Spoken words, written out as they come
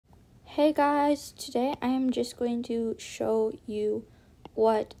Hey guys, today I am just going to show you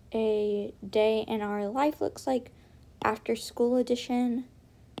what a day in our life looks like after school edition.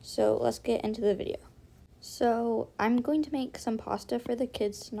 So let's get into the video. So I'm going to make some pasta for the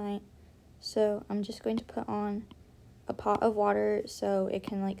kids tonight. So I'm just going to put on a pot of water so it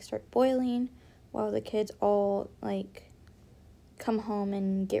can start boiling while the kids all come home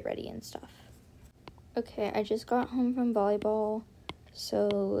and get ready and stuff. Okay, I just got home from volleyball.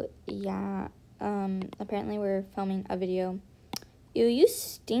 So yeah, apparently we're filming a video. Ew, you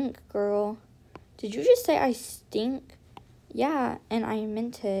stink, girl. Did you just say I stink? Yeah, and I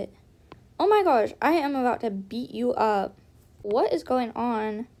meant it. Oh my gosh, I am about to beat you up. What is going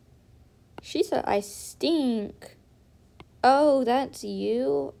on? She said I stink. Oh, that's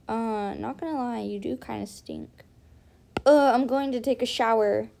you? Not gonna lie, you do kind of stink. I'm going to take a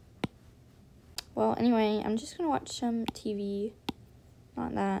shower. Well, anyway, I'm just gonna watch some TV.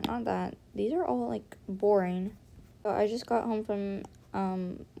 Not that. These are all, boring. So I just got home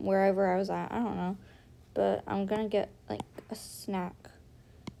from, wherever I was at. I don't know. But I'm gonna get, a snack.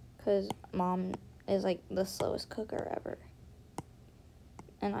 Because Mom is, the slowest cooker ever.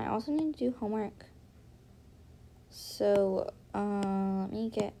 And I also need to do homework. So, let me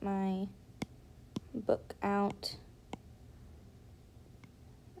get my book out.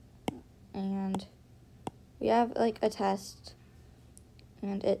 And we have, a test.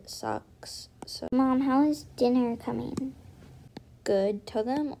 And it sucks. So, Mom, how is dinner coming? Good. Tell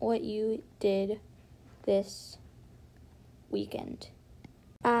them what you did this weekend.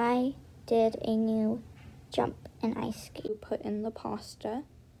 I did a new jump and ice skate. You put in the pasta.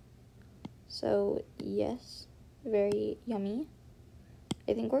 So, yes, very yummy.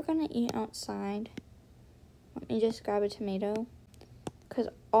 I think we're gonna eat outside. Let me just grab a tomato. Because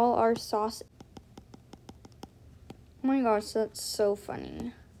all our sauce... Oh my gosh, that's so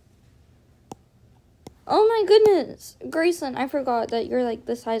funny. Oh my goodness! Graceland, I forgot that you're,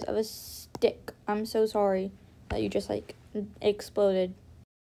 the size of a stick. I'm so sorry that you just, exploded.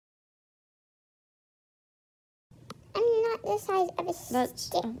 I'm not the size of a That's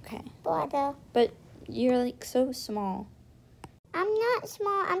stick, okay. brother. But you're, so small. I'm not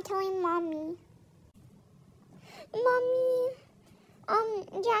small. I'm telling Mommy. Mommy,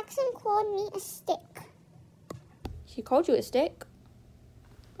 Jackson called me a stick. He called you a stick?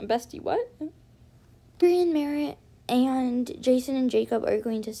 A bestie, what? Brian, Merritt, and Jason and Jacob are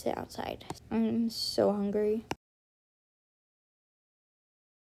going to sit outside. I'm so hungry.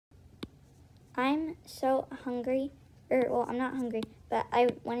 I'm so hungry. Well, I'm not hungry, but I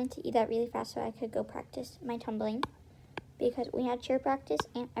wanted to eat that really fast so I could go practice my tumbling. Because we had cheer practice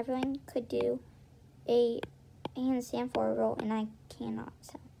and everyone could do a handstand forward roll and I cannot,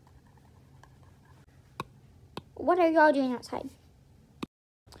 so. What are y'all doing outside?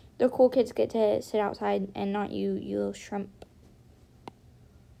 The cool kids get to sit outside and not you, you little shrimp.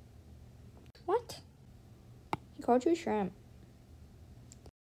 What? He called you a shrimp.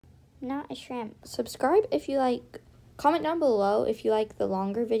 Not a shrimp. Subscribe if you like. Comment down below if you like the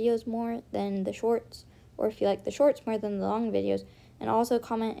longer videos more than the shorts. Or if you like the shorts more than the long videos. And also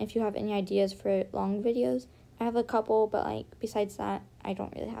comment if you have any ideas for long videos. I have a couple, but besides that, I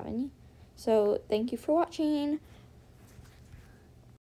don't really have any. So thank you for watching.